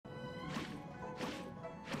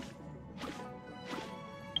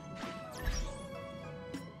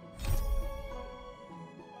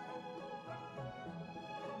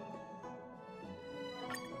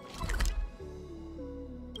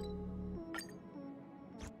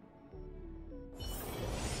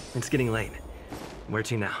It's getting late. Where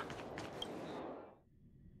to now?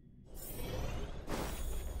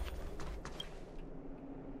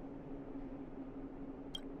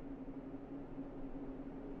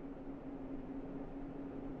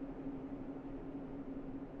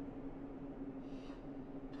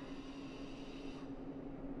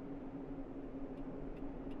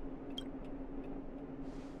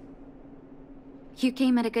 You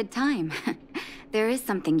came at a good time. There is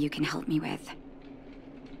something you can help me with.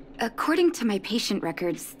 According to my patient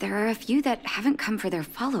records, there are a few that haven't come for their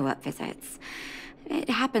follow-up visits. It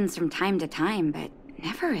happens from time to time, but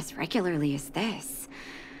never as regularly as this.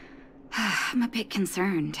 I'm a bit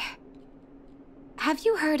concerned. Have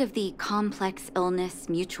you heard of the Complex Illness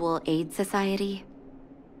Mutual Aid Society?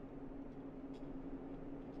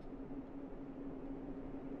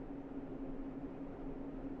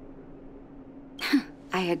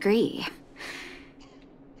 I agree.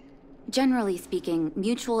 Generally speaking,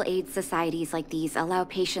 mutual aid societies like these allow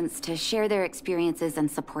patients to share their experiences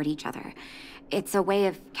and support each other. It's a way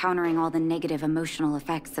of countering all the negative emotional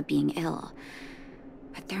effects of being ill.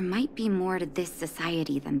 But there might be more to this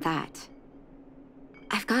society than that.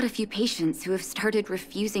 I've got a few patients who have started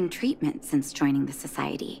refusing treatment since joining the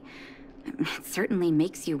society. It certainly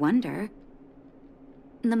makes you wonder.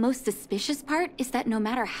 The most suspicious part is that no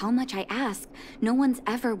matter how much I ask, no one's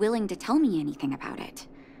ever willing to tell me anything about it.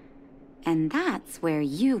 And that's where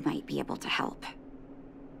you might be able to help.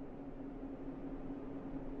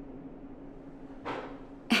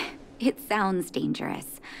 It sounds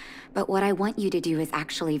dangerous, but what I want you to do is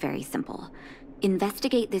actually very simple.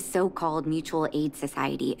 Investigate this so-called mutual aid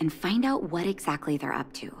society and find out what exactly they're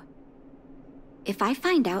up to. If I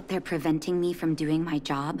find out they're preventing me from doing my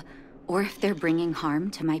job, or if they're bringing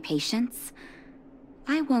harm to my patients,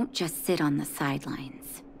 I won't just sit on the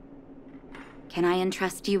sidelines. Can I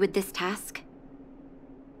entrust you with this task?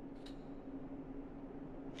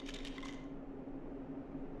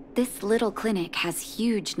 This little clinic has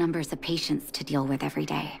huge numbers of patients to deal with every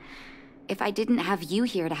day. If I didn't have you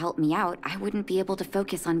here to help me out, I wouldn't be able to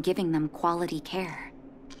focus on giving them quality care.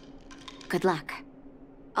 Good luck.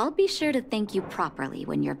 I'll be sure to thank you properly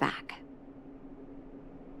when you're back.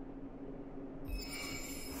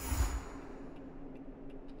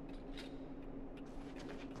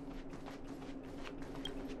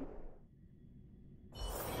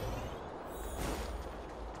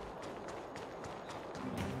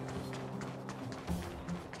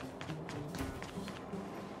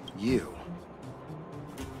 You.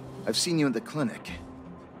 I've seen you in the clinic.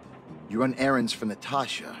 You run errands for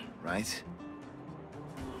Natasha, right?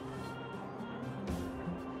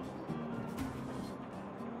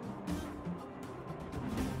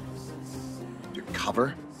 Your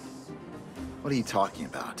cover? What are you talking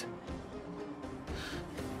about?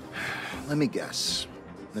 Let me guess.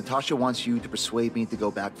 Natasha wants you to persuade me to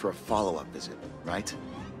go back for a follow-up visit, right?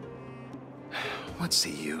 What's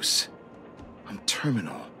the use? I'm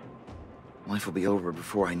terminal. Life will be over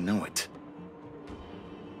before I know it.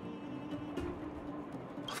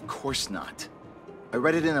 Of course not. I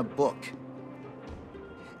read it in a book.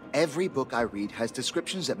 Every book I read has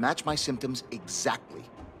descriptions that match my symptoms exactly.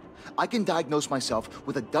 I can diagnose myself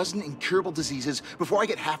with a dozen incurable diseases before I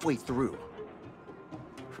get halfway through.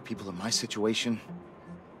 For people in my situation,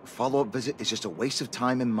 a follow-up visit is just a waste of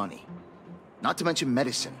time and money. Not to mention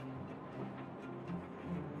medicine.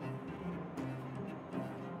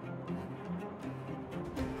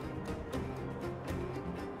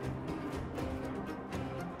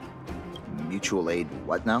 Mutual aid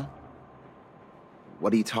what now?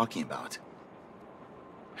 What are you talking about?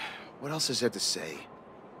 What else is there to say?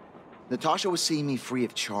 Natasha was seeing me free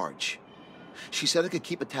of charge. She said I could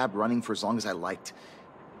keep a tab running for as long as I liked,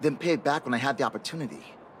 then pay it back when I had the opportunity.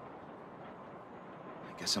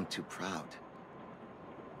 I guess I'm too proud.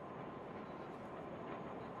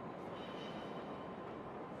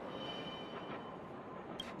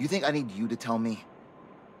 You think I need you to tell me?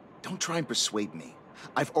 Don't try and persuade me.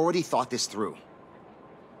 I've already thought this through.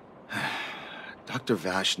 Dr.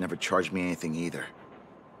 Vash never charged me anything either.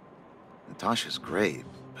 Natasha's great,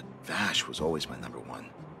 but Vash was always my number one.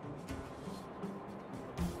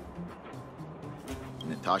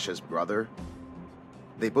 Natasha's brother?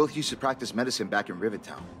 They both used to practice medicine back in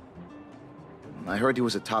Rivertown. I heard he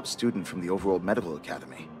was a top student from the Overworld Medical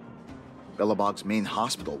Academy. Bellabog's main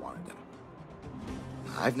hospital wanted him.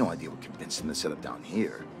 I have no idea what convinced him to set up down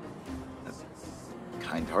here. A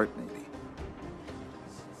kind heart, maybe.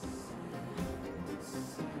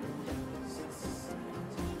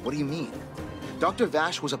 What do you mean? Dr.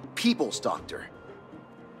 Vash was a people's doctor.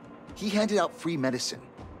 He handed out free medicine.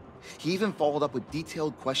 He even followed up with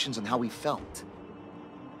detailed questions on how he felt.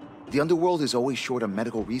 The underworld is always short on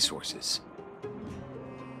medical resources.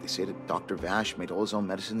 They say that Dr. Vash made all his own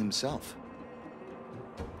medicine himself.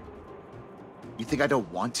 You think I don't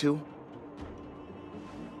want to?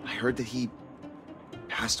 I heard that he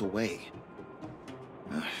passed away.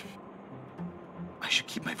 I should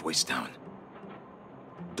keep my voice down.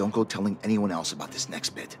 Don't go telling anyone else about this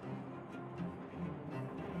next bit.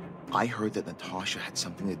 I heard that Natasha had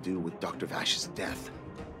something to do with Dr. Vash's death.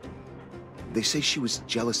 They say she was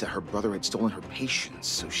jealous that her brother had stolen her patients,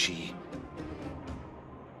 so she...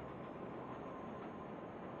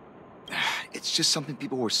 It's just something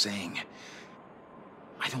people were saying.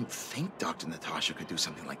 I don't think Dr. Natasha could do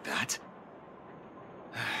something like that.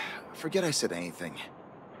 Forget I said anything.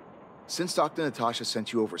 Since Dr. Natasha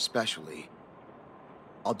sent you over specially,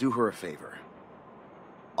 I'll do her a favor.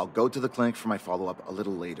 I'll go to the clinic for my follow-up a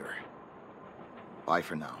little later. Bye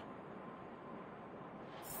for now.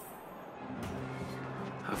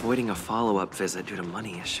 Avoiding a follow-up visit due to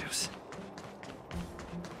money issues.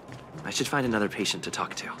 I should find another patient to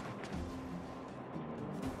talk to.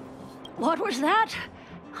 What was that?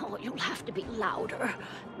 Oh, you'll have to be louder.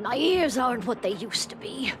 My ears aren't what they used to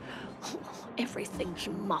be. Oh, everything's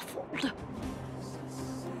muffled.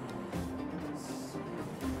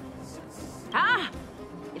 Ah!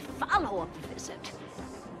 A follow-up visit.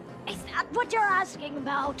 Is that what you're asking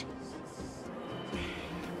about?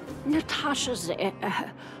 Natasha's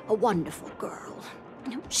a wonderful girl.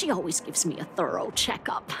 She always gives me a thorough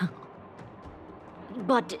checkup.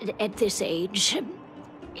 But at this age,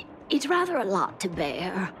 it's rather a lot to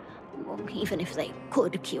bear, even if they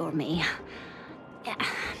could cure me.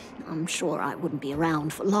 I'm sure I wouldn't be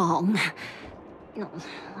around for long.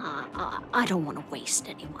 I don't want to waste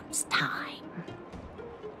anyone's time.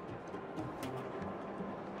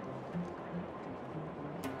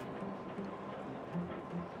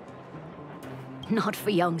 Not for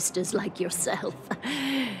youngsters like yourself.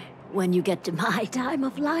 When you get to my time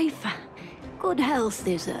of life, good health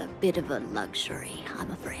is a bit of a luxury,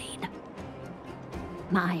 I'm afraid.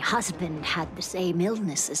 My husband had the same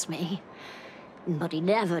illness as me, but he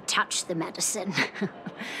never touched the medicine.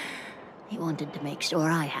 He wanted to make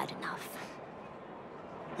sure I had enough.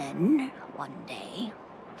 Then, one day,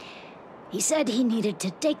 he said he needed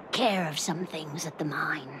to take care of some things at the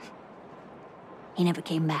mine. He never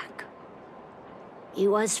came back. He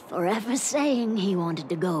was forever saying he wanted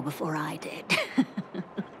to go before I did.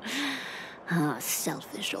 Ah,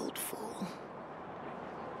 selfish old fool.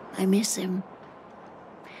 I miss him.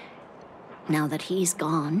 Now that he's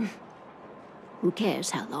gone, who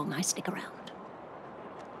cares how long I stick around?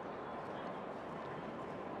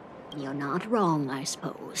 You're not wrong, I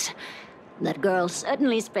suppose. That girl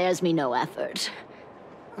certainly spares me no effort.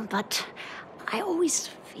 But I always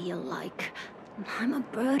feel like I'm a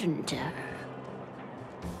burden to her.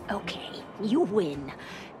 Okay, you win.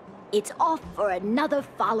 It's off for another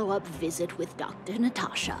follow-up visit with Dr.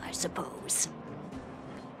 Natasha, I suppose.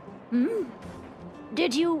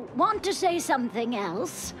 Did you want to say something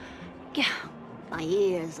else? My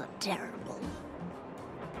ears are terrible.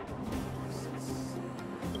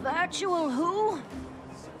 Virtual who?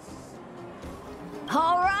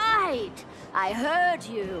 All right, I heard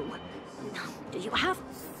you. Do you have...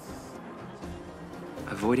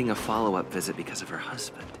 Avoiding a follow-up visit because of her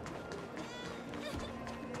husband.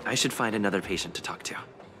 I should find another patient to talk to.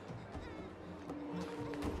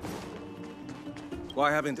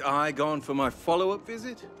 Why haven't I gone for my follow-up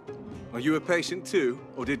visit? Are you a patient too,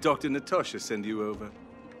 or did Dr. Natasha send you over?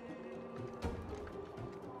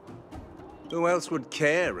 Who else would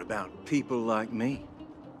care about people like me?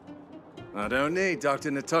 I don't need Dr.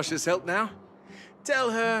 Natasha's help now. Tell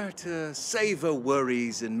her to save her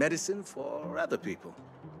worries and medicine for other people.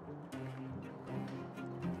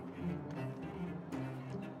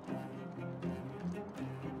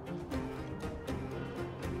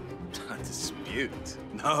 Dispute?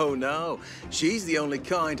 No. She's the only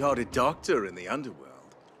kind-hearted doctor in the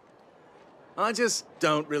underworld. I just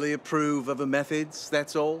don't really approve of her methods,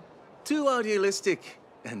 that's all. Too idealistic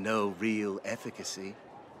and no real efficacy.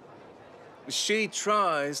 She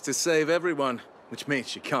tries to save everyone, which means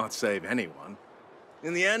she can't save anyone.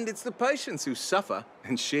 In the end, it's the patients who suffer,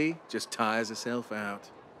 and she just tires herself out.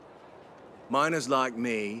 Miners like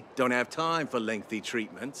me don't have time for lengthy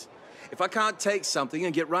treatments. If I can't take something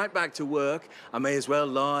and get right back to work, I may as well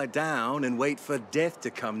lie down and wait for death to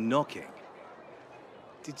come knocking.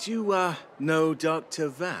 Did you, know Dr.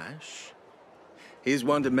 Vash? His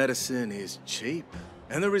wonder medicine is cheap,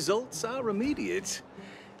 and the results are immediate.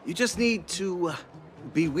 You just need to,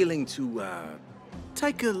 be willing to,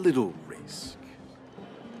 take a little risk.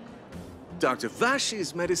 Dr.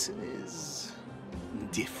 Vash's medicine is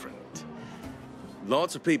different.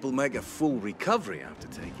 Lots of people make a full recovery after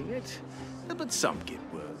taking it, but some get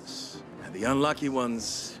worse. And the unlucky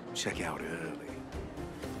ones check out early.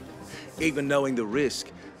 Even knowing the risk,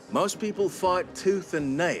 most people fight tooth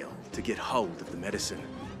and nail to get hold of the medicine.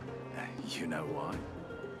 You know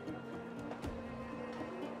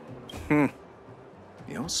why?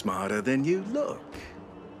 You're smarter than you look.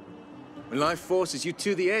 When life forces you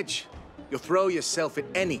to the edge, you'll throw yourself at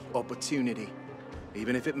any opportunity,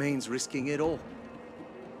 even if it means risking it all.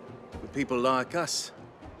 With people like us,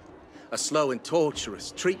 a slow and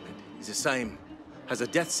torturous treatment is the same as a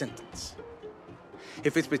death sentence.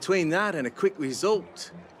 If it's between that and a quick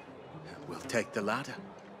result, we'll take the latter.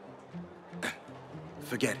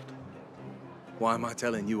 Forget it. Why am I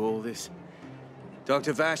telling you all this?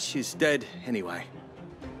 Dr. Vash is dead anyway.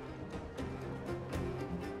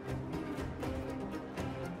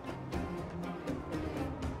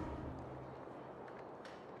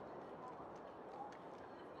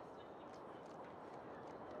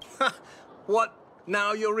 What?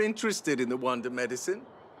 Now you're interested in the wonder medicine?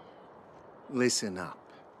 Listen up.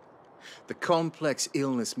 The Complex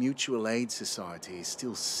Illness Mutual Aid Society is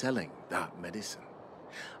still selling that medicine.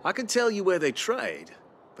 I can tell you where they trade,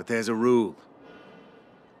 but there's a rule.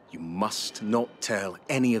 You must not tell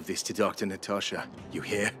any of this to Dr. Natasha, you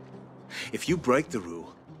hear? If you break the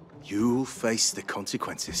rule, you'll face the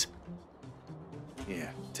consequences.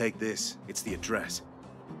 Here, take this. It's the address.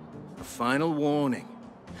 A final warning.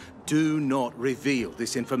 Do not reveal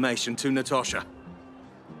this information to Natasha.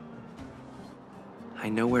 I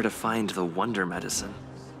know where to find the wonder medicine.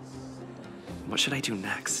 What should I do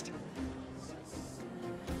next?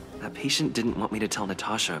 That patient didn't want me to tell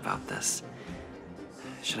Natasha about this.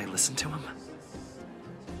 Should I listen to him?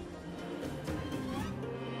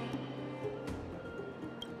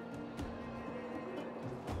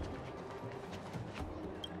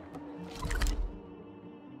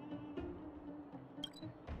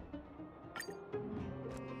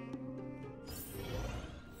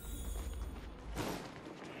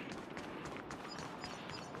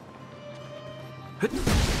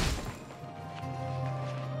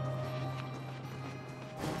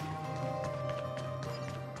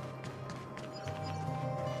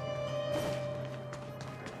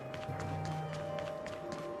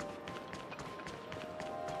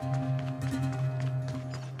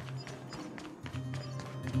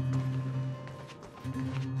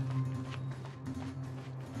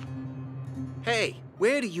 Hey,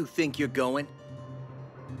 where do you think you're going?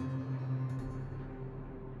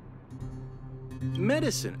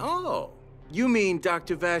 Medicine? Oh, you mean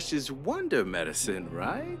Dr. Vash's wonder medicine,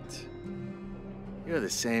 right? You're the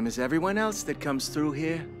same as everyone else that comes through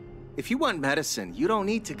here. If you want medicine, you don't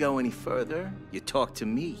need to go any further. You talk to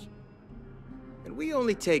me. And we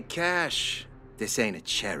only take cash. This ain't a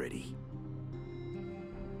charity.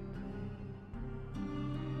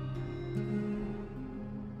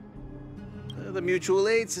 The Mutual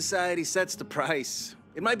Aid Society sets the price.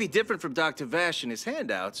 It might be different from Dr. Vash and his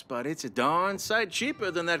handouts, but it's a darn sight cheaper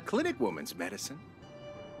than that clinic woman's medicine.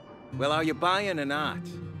 Well, are you buying or not?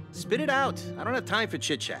 Spit it out. I don't have time for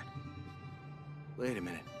chit-chat. Wait a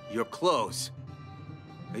minute. Your clothes.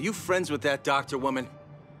 Are you friends with that doctor woman?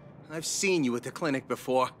 I've seen you at the clinic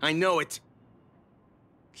before. I know it.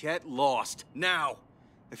 Get lost. Now.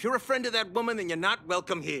 If you're a friend of that woman, then you're not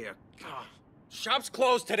welcome here. Shop's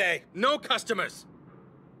closed today. No customers.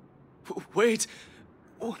 Wait.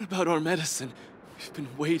 What about our medicine? We've been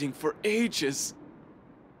waiting for ages.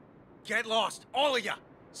 Get lost, all of you.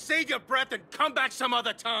 Save your breath and come back some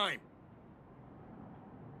other time.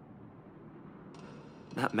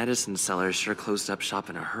 That medicine seller sure closed up shop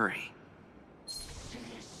in a hurry.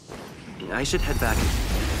 I should head back.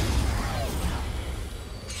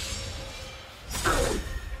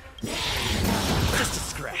 Just a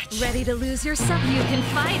scratch. Ready to lose yourself? You can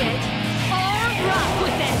fight it, or rock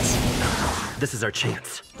with it! This is our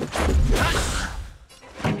chance. Turn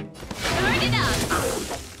it up!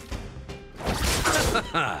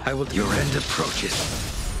 I will. Your end approaches.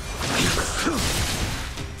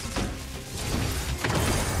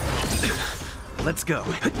 Let's go.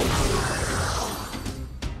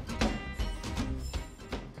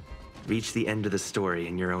 Reach the end of the story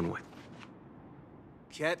in your own way.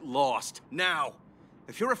 Get lost, now.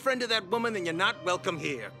 If you're a friend of that woman, then you're not welcome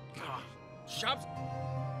here. Shop's...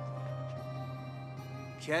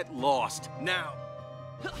 Get lost, now.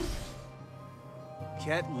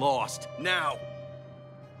 Get lost, now.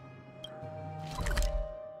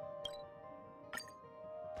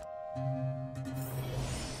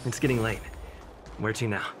 It's getting late. Where to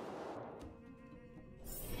now?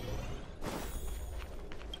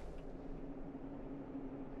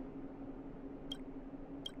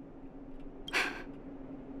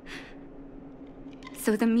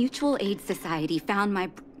 So the Mutual Aid Society found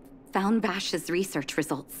Vash's research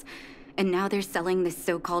results, and now they're selling this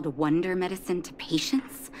so-called wonder medicine to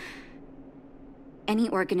patients? Any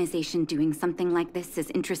organization doing something like this is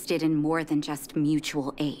interested in more than just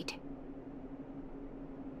mutual aid.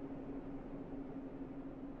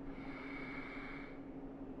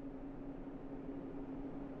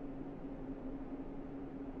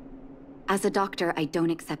 As a doctor, I don't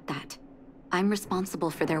accept that. I'm responsible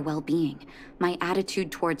for their well-being. My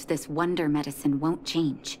attitude towards this wonder medicine won't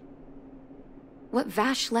change. What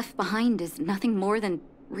Vash left behind is nothing more than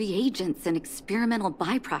reagents and experimental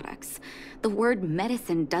byproducts. The word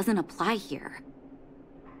medicine doesn't apply here.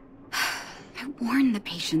 I warned the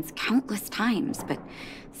patients countless times, but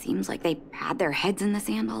seems like they had their heads in the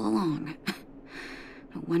sand all along.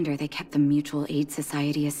 No wonder they kept the Mutual Aid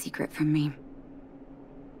Society a secret from me.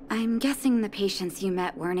 I'm guessing the patients you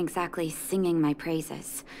met weren't exactly singing my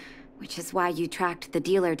praises, which is why you tracked the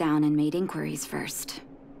dealer down and made inquiries first.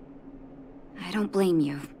 I don't blame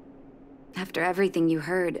you. After everything you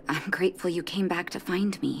heard, I'm grateful you came back to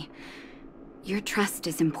find me. Your trust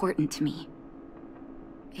is important to me.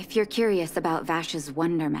 If you're curious about Vash's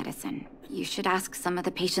wonder medicine, you should ask some of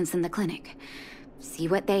the patients in the clinic. See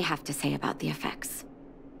what they have to say about the effects.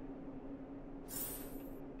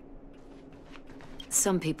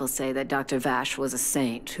 Some people say that Dr. Vash was a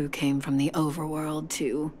saint who came from the overworld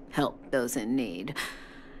to help those in need.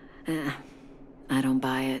 I don't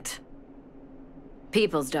buy it.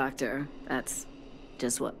 People's doctor, that's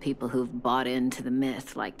just what people who've bought into the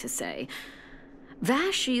myth like to say.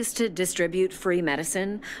 Vash used to distribute free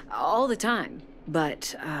medicine all the time,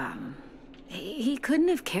 but he couldn't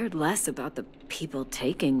have cared less about the people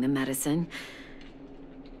taking the medicine.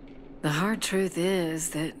 The hard truth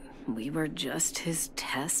is that we were just his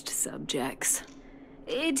test subjects.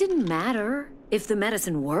 It didn't matter if the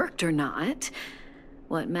medicine worked or not.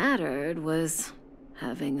 What mattered was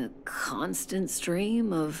having a constant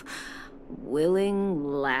stream of willing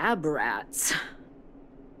lab rats.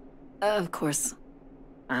 Of course,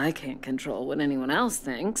 I can't control what anyone else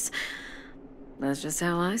thinks. That's just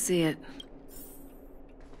how I see it.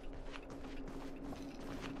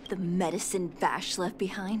 The medicine Vash left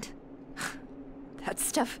behind? That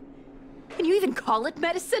stuff... Can you even call it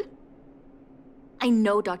medicine? I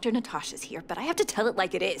know Dr. Natasha's here, but I have to tell it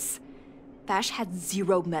like it is. Vash had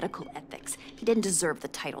zero medical ethics. He didn't deserve the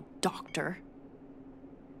title doctor.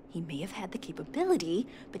 He may have had the capability,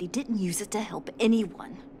 but he didn't use it to help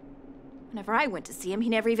anyone. Whenever I went to see him, he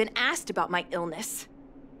never even asked about my illness.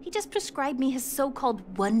 He just prescribed me his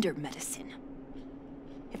so-called wonder medicine.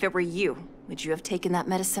 If it were you, would you have taken that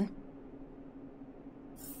medicine?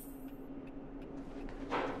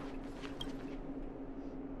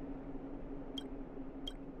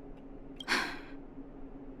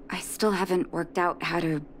 I still haven't worked out how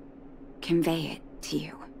to convey it to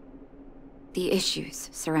you. The issues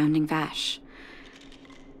surrounding Vash.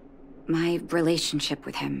 My relationship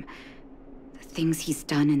with him. The things he's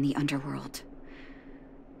done in the underworld.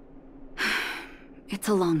 It's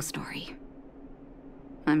a long story.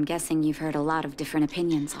 I'm guessing you've heard a lot of different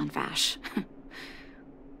opinions on Vash.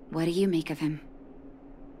 What do you make of him?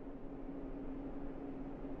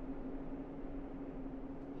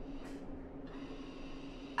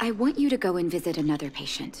 I want you to go and visit another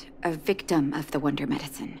patient, a victim of the wonder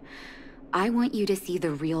medicine. I want you to see the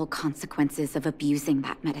real consequences of abusing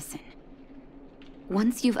that medicine.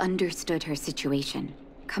 Once you've understood her situation,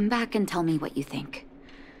 come back and tell me what you think.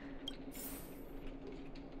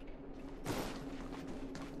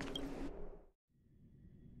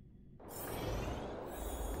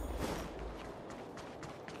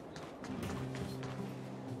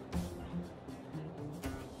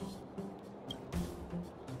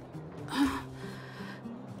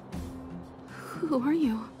 Who are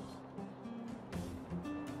you?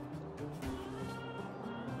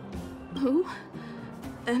 Who?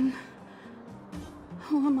 And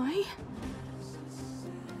who am I?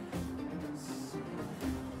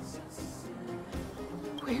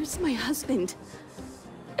 Where's my husband?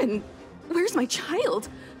 And where's my child?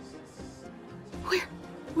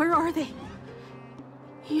 Where are they?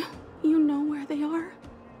 You know where they are,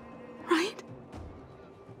 right?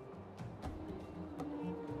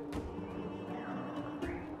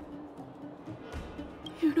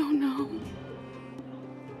 You don't know.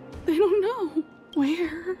 They don't know.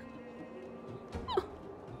 Where?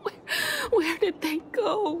 Where did they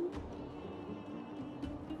go?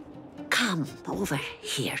 Come over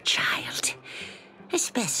here, child.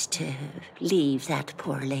 It's best to leave that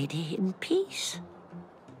poor lady in peace.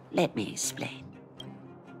 Let me explain.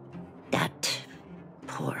 That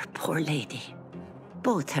poor lady.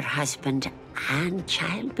 both her husband and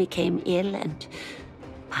child became ill and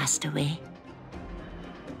passed away.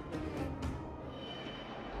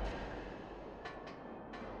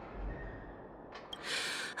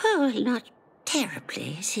 Oh, well, not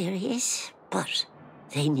terribly serious, but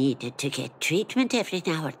they needed to get treatment every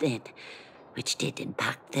now and then, which did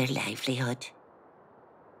impact their livelihood.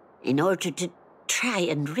 In order to try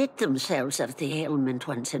and rid themselves of the ailment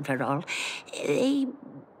once and for all, they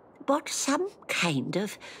bought some kind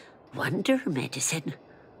of wonder medicine.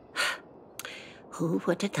 Who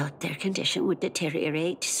would have thought their condition would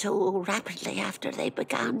deteriorate so rapidly after they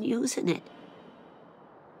began using it?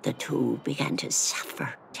 The two began to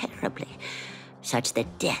suffer terribly, such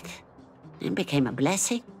that death then became a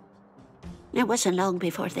blessing. It wasn't long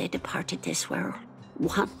before they departed this world,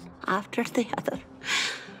 one after the other.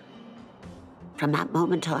 From that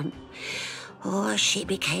moment on, oh, she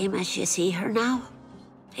became as you see her now.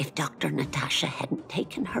 If Dr. Natasha hadn't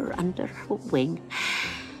taken her under her wing,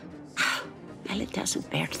 well, it doesn't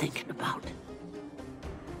bear thinking about.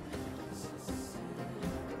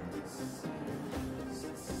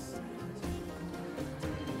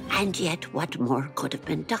 And yet, what more could have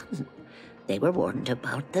been done? They were warned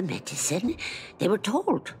about the medicine. They were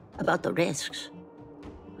told about the risks.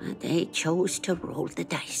 And they chose to roll the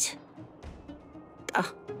dice.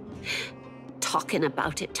 Talking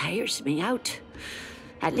about it tires me out.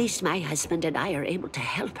 At least my husband and I are able to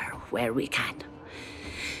help her where we can.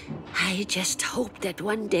 I just hope that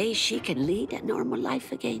one day she can lead a normal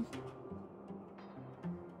life again.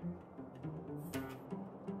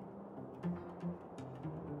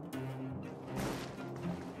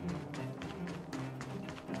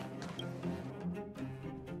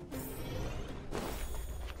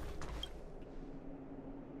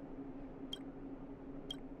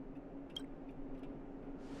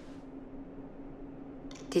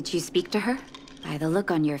 Did you speak to her? By the look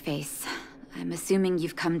on your face, I'm assuming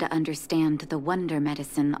you've come to understand the wonder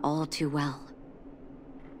medicine all too well.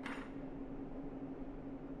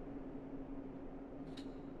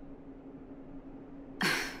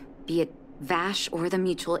 Be it Vash or the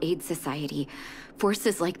Mutual Aid Society,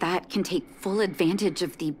 forces like that can take full advantage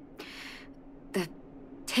of the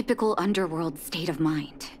typical underworld state of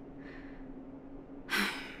mind.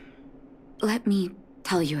 Let me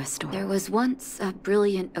tell you a story. There was once a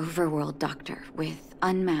brilliant overworld doctor with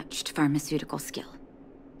unmatched pharmaceutical skill.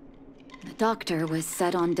 The doctor was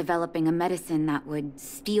set on developing a medicine that would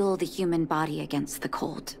steel the human body against the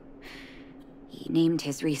cold. He named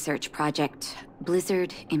his research project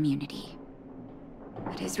Blizzard Immunity.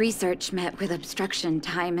 But his research met with obstruction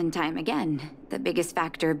time and time again, the biggest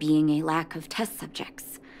factor being a lack of test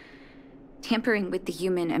subjects. Tampering with the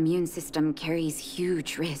human immune system carries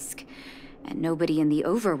huge risk, and nobody in the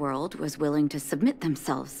overworld was willing to submit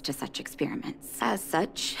themselves to such experiments. As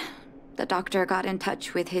such, the doctor got in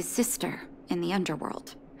touch with his sister in the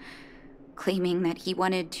underworld, claiming that he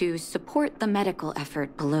wanted to support the medical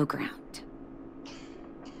effort below ground.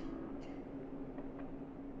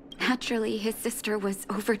 Naturally, his sister was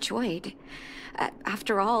overjoyed.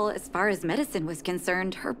 After all, as far as medicine was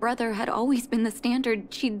concerned, her brother had always been the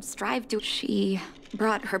standard she'd strive to. She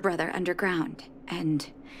brought her brother underground and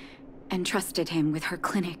entrusted him with her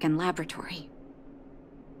clinic and laboratory.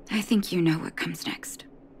 I think you know what comes next.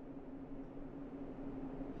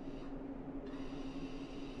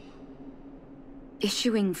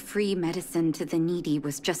 Issuing free medicine to the needy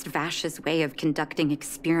was just Vash's way of conducting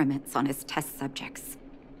experiments on his test subjects.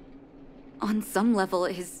 On some level,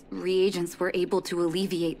 his reagents were able to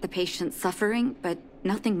alleviate the patient's suffering, but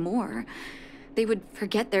nothing more. They would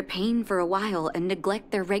forget their pain for a while and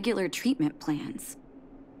neglect their regular treatment plans.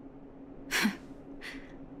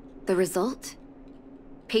 The result?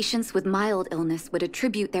 Patients with mild illness would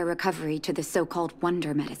attribute their recovery to the so-called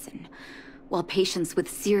wonder medicine, while patients with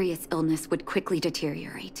serious illness would quickly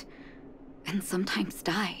deteriorate, and sometimes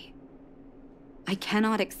die. I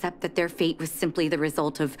cannot accept that their fate was simply the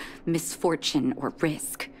result of misfortune or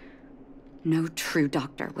risk. No true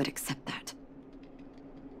doctor would accept that.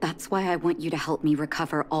 That's why I want you to help me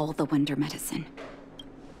recover all the wonder medicine.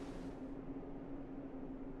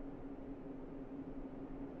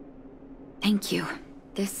 Thank you.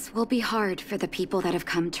 This will be hard for the people that have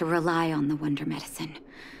come to rely on the wonder medicine,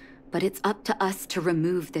 but it's up to us to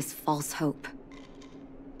remove this false hope.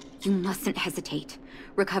 You mustn't hesitate.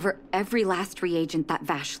 Recover every last reagent that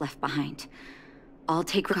Vash left behind. I'll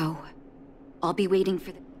take go. I'll be waiting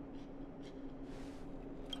for the...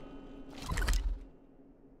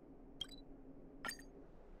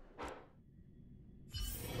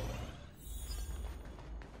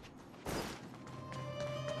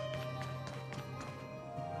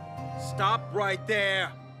 Stop right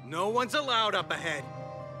there. No one's allowed up ahead.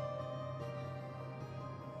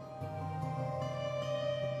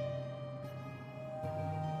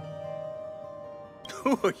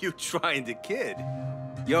 Who are you trying to kid?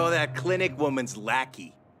 You're that clinic woman's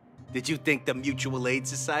lackey. Did you think the Mutual Aid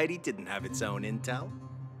Society didn't have its own intel?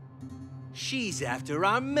 She's after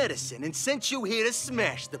our medicine and sent you here to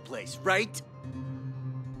smash the place, right?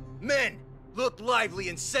 Men, look lively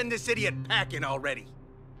and send this idiot packing already.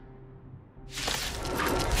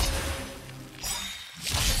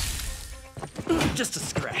 Just a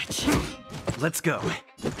scratch. Let's go.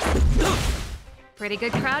 Pretty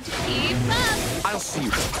good crowd to keep up. I'll see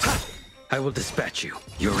you. I will dispatch you.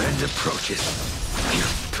 Your end approaches.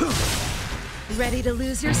 Ready to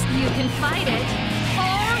lose your... You can fight it,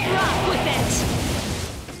 or rock with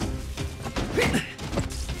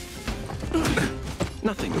it.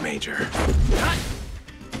 Nothing major.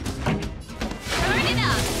 Turn it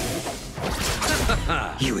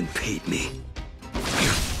up. You impede me.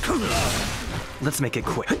 Let's make it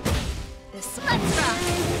quick. Let's rock.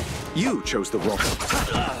 You chose the wrong...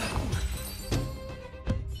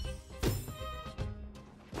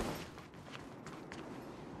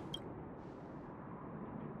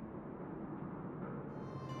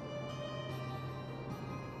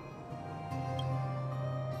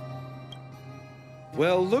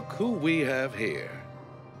 Well, look who we have here.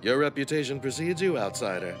 Your reputation precedes you,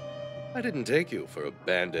 outsider. I didn't take you for a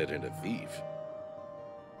bandit and a thief.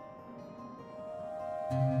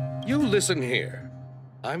 You listen here.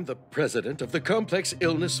 I'm the president of the Complex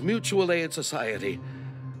Illness Mutual Aid Society.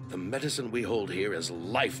 The medicine we hold here is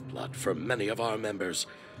lifeblood for many of our members.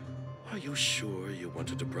 Are you sure you want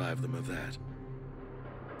to deprive them of that?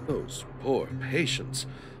 Those poor patients.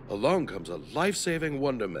 Along comes a life-saving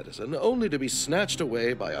wonder medicine only to be snatched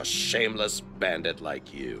away by a shameless bandit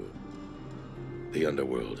like you. The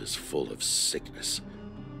underworld is full of sickness.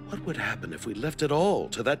 What would happen if we left it all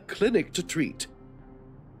to that clinic to treat?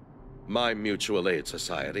 My Mutual Aid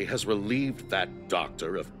Society has relieved that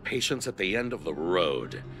doctor of patients at the end of the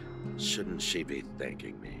road. Shouldn't she be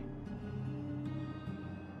thanking me?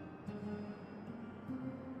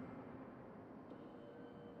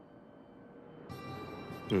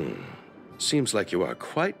 Seems like you are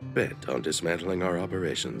quite bent on dismantling our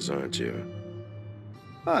operations, aren't you?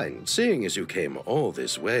 Fine. Seeing as you came all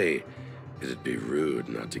this way, it'd be rude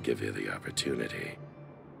not to give you the opportunity.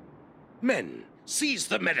 Men, seize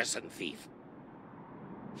the medicine thief!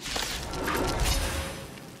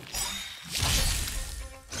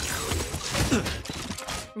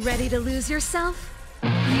 Ready to lose yourself? You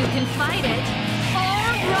can fight it,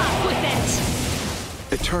 or rock with it.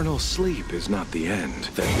 Eternal sleep is not the end.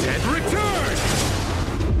 The dead return!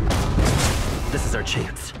 This is our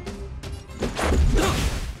chance.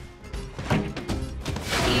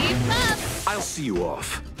 Keep up. I'll see you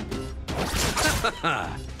off.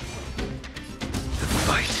 The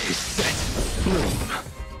fight is set. Bloom.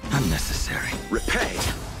 Unnecessary. Repay!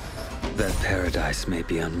 That paradise may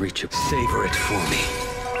be unreachable. Savor it for me.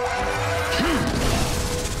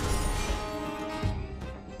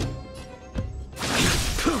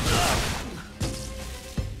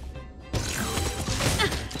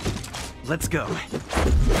 Let's go.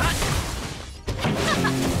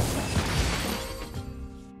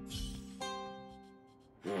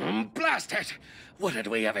 Blast it! What did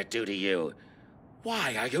we ever do to you?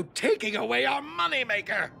 Why are you taking away our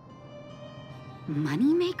moneymaker?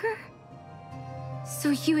 Moneymaker?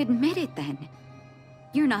 So you admit it then?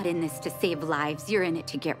 You're not in this to save lives, you're in it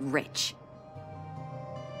to get rich.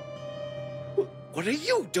 What are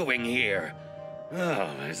you doing here?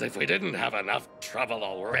 Oh, as if we didn't have enough trouble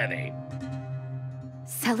already.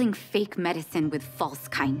 Selling fake medicine with false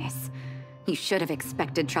kindness. You should have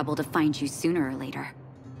expected trouble to find you sooner or later.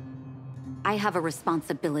 I have a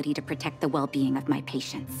responsibility to protect the well-being of my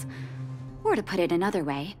patients. Or to put it another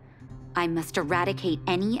way, I must eradicate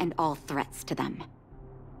any and all threats to them.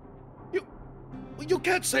 You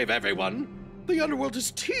can't save everyone. The underworld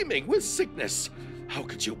is teeming with sickness. How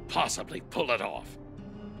could you possibly pull it off?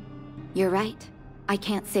 You're right. I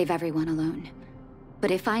can't save everyone alone.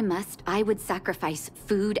 But if I must, I would sacrifice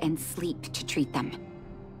food and sleep to treat them.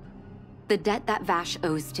 The debt that Vash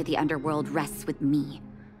owes to the underworld rests with me.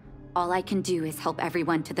 All I can do is help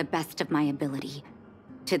everyone to the best of my ability.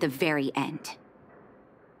 To the very end.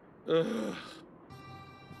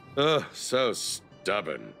 So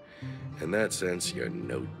stubborn. In that sense, you're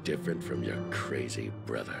no different from your crazy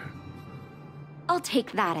brother. I'll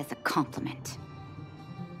take that as a compliment.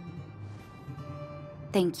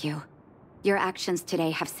 Thank you. Your actions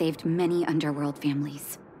today have saved many underworld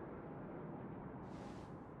families.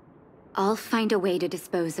 I'll find a way to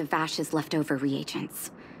dispose of Vash's leftover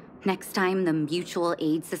reagents. Next time the Mutual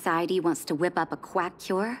Aid Society wants to whip up a quack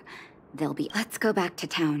cure, they'll be... Let's go back to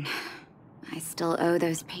town. I still owe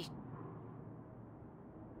those patients.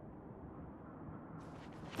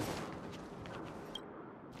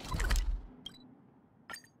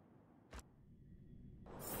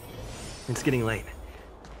 It's getting late.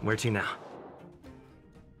 Where to now?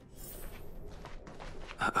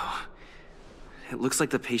 Uh-oh. It looks like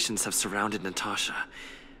the patients have surrounded Natasha.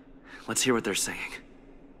 Let's hear what they're saying.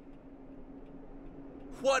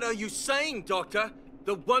 What are you saying, Doctor?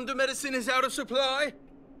 The wonder medicine is out of supply?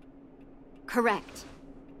 Correct.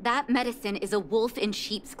 That medicine is a wolf in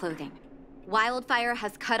sheep's clothing. Wildfire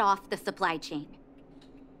has cut off the supply chain.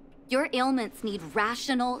 Your ailments need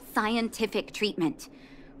rational, scientific treatment.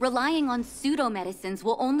 Relying on pseudo-medicines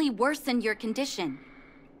will only worsen your condition.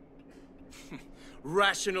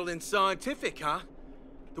 Rational and scientific, huh?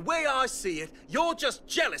 The way I see it, you're just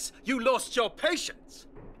jealous you lost your patients.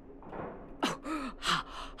 Oh,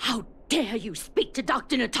 how dare you speak to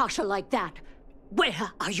Dr. Natasha like that?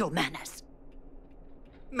 Where are your manners?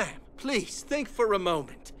 Ma'am, please think for a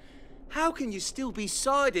moment. How can you still be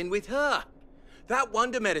siding with her? That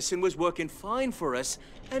wonder medicine was working fine for us,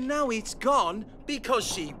 and now it's gone because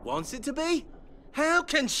she wants it to be? How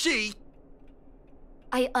can she?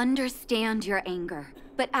 I understand your anger,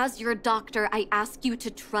 but as your doctor, I ask you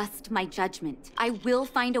to trust my judgment. I will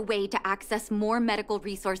find a way to access more medical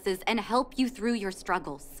resources and help you through your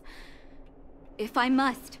struggles. If I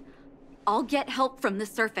must, I'll get help from the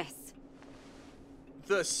surface.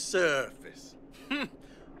 The surface?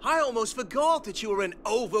 I almost forgot that you were an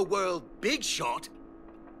overworld big shot.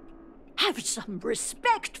 Have some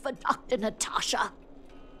respect for Dr. Natasha.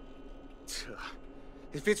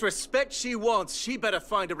 If it's respect she wants, she better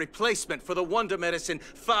find a replacement for the wonder medicine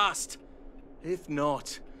fast. If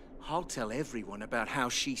not, I'll tell everyone about how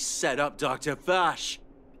she set up Dr. Vash.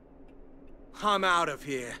 I'm out of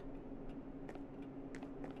here.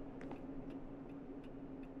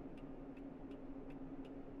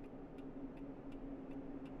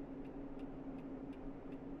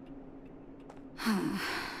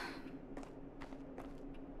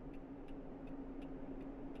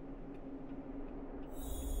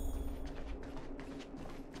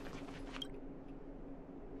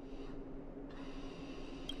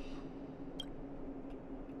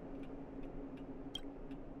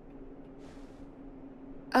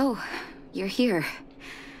 Oh, you're here.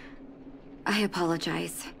 I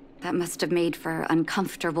apologize. That must have made for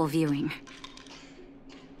uncomfortable viewing.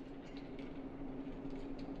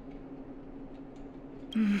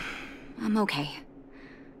 I'm okay.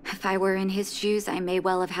 If I were in his shoes, I may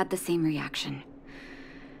well have had the same reaction.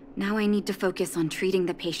 Now I need to focus on treating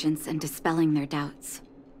the patients and dispelling their doubts.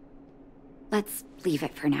 Let's leave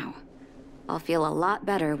it for now. I'll feel a lot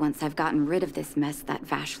better once I've gotten rid of this mess that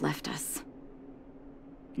Vash left us.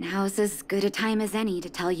 Now's as good a time as any to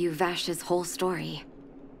tell you Vash's whole story.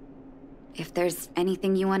 If there's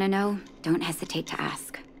anything you want to know, don't hesitate to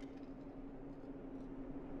ask.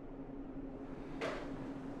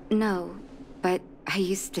 No, but I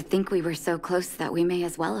used to think we were so close that we may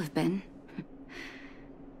as well have been.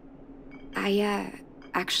 I,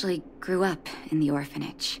 actually grew up in the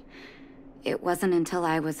orphanage. It wasn't until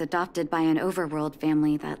I was adopted by an overworld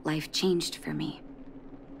family that life changed for me.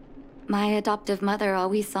 My adoptive mother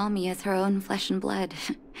always saw me as her own flesh and blood,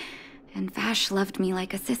 and Vash loved me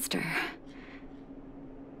like a sister.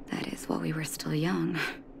 That is while we were still young.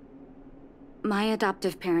 My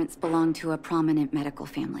adoptive parents belonged to a prominent medical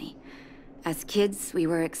family. As kids, we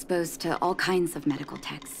were exposed to all kinds of medical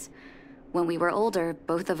texts. When we were older,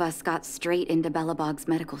 both of us got straight into Belobog's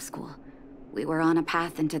medical school. We were on a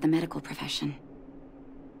path into the medical profession.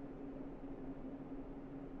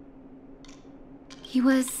 He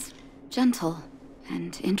was gentle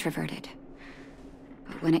and introverted.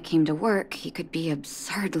 But when it came to work, he could be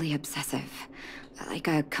absurdly obsessive, like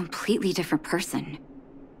a completely different person.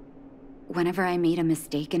 Whenever I made a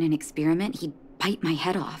mistake in an experiment, he'd bite my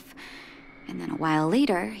head off. And then a while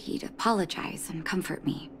later, he'd apologize and comfort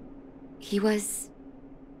me. He was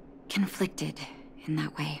conflicted in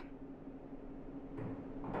that way.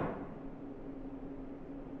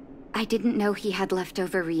 I didn't know he had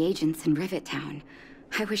leftover reagents in Rivet Town.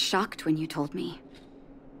 I was shocked when you told me.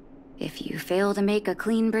 If you fail to make a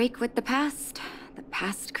clean break with the past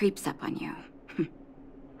creeps up on you.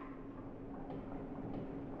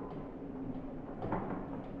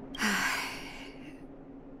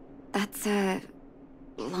 That's a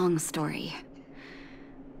long story.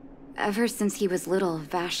 Ever since he was little,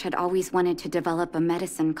 Vash had always wanted to develop a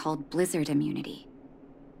medicine called blizzard immunity.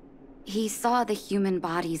 He saw the human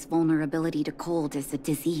body's vulnerability to cold as a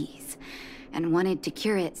disease, and wanted to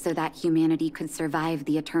cure it so that humanity could survive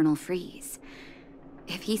the eternal freeze.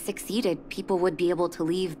 If he succeeded, people would be able to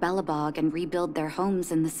leave Belobog and rebuild their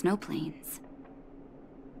homes in the snow plains.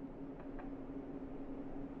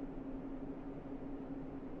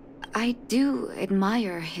 I do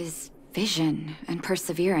admire his vision and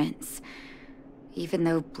perseverance, even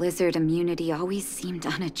though blizzard immunity always seemed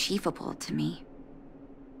unachievable to me.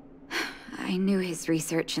 I knew his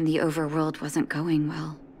research in the overworld wasn't going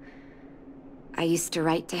well. I used to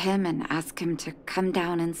write to him and ask him to come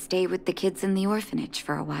down and stay with the kids in the orphanage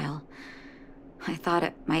for a while. I thought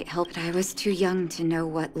it might help, but I was too young to know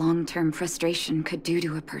what long-term frustration could do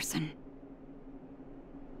to a person.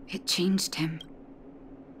 It changed him.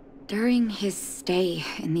 During his stay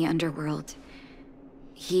in the underworld,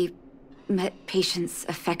 he met patients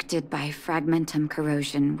affected by fragmentum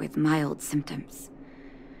corrosion with mild symptoms.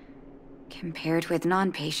 Compared with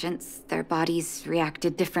non-patients, their bodies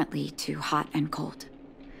reacted differently to hot and cold.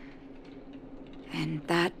 And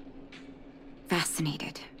that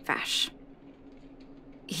fascinated Vash.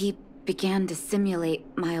 He began to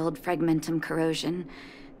simulate mild fragmentum corrosion,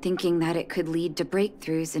 thinking that it could lead to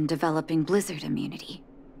breakthroughs in developing blizzard immunity.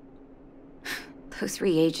 Those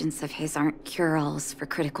reagents of his aren't cure-alls for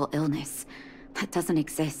critical illness. That doesn't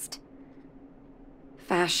exist.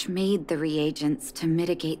 Vash made the reagents to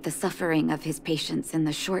mitigate the suffering of his patients in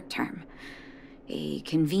the short term. A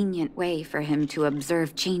convenient way for him to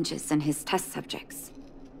observe changes in his test subjects.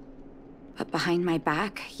 But behind my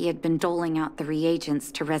back, he had been doling out the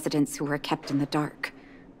reagents to residents who were kept in the dark.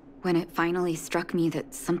 When it finally struck me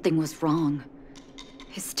that something was wrong,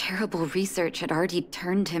 his terrible research had already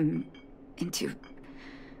turned him into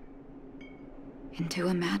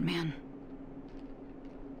a madman.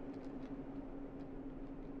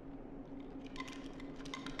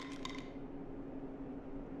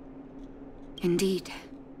 Indeed.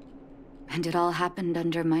 And it all happened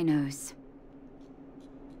under my nose.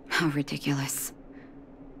 How ridiculous.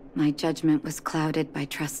 My judgment was clouded by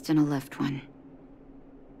trust in a loved one.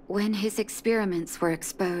 When his experiments were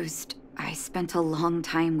exposed, I spent a long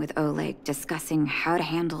time with Oleg discussing how to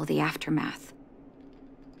handle the aftermath.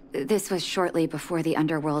 This was shortly before the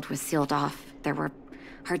underworld was sealed off. There were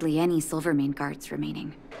hardly any Silvermane guards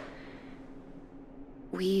remaining.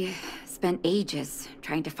 We spent ages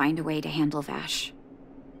trying to find a way to handle Vash.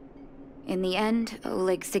 In the end,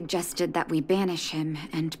 Oleg suggested that we banish him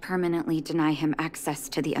and permanently deny him access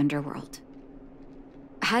to the underworld.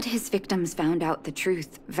 Had his victims found out the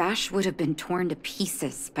truth, Vash would have been torn to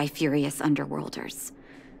pieces by furious underworlders.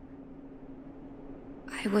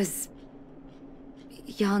 I was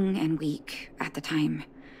young and weak at the time.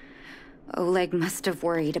 Oleg must have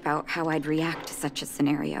worried about how I'd react to such a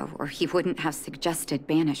scenario, or he wouldn't have suggested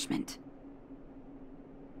banishment.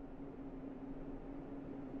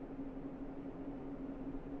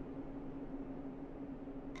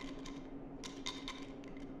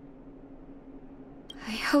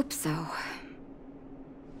 I hope so.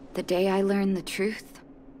 The day I learned the truth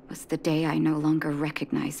was the day I no longer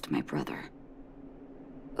recognized my brother.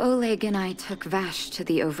 Oleg and I took Vash to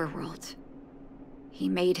the overworld. He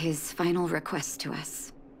made his final request to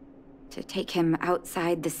us. To take him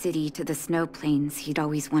outside the city to the snow plains he'd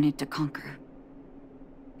always wanted to conquer.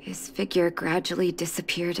 His figure gradually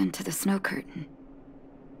disappeared into the snow curtain.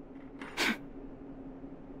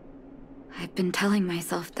 I've been telling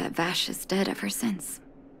myself that Vash is dead ever since.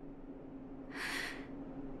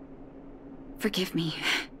 Forgive me.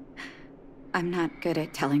 I'm not good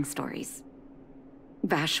at telling stories.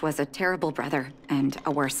 Vash was a terrible brother and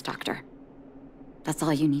a worse doctor. That's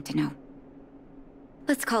all you need to know.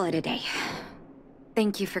 Let's call it a day.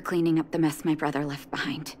 Thank you for cleaning up the mess my brother left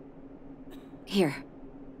behind. Here,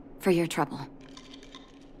 for your trouble.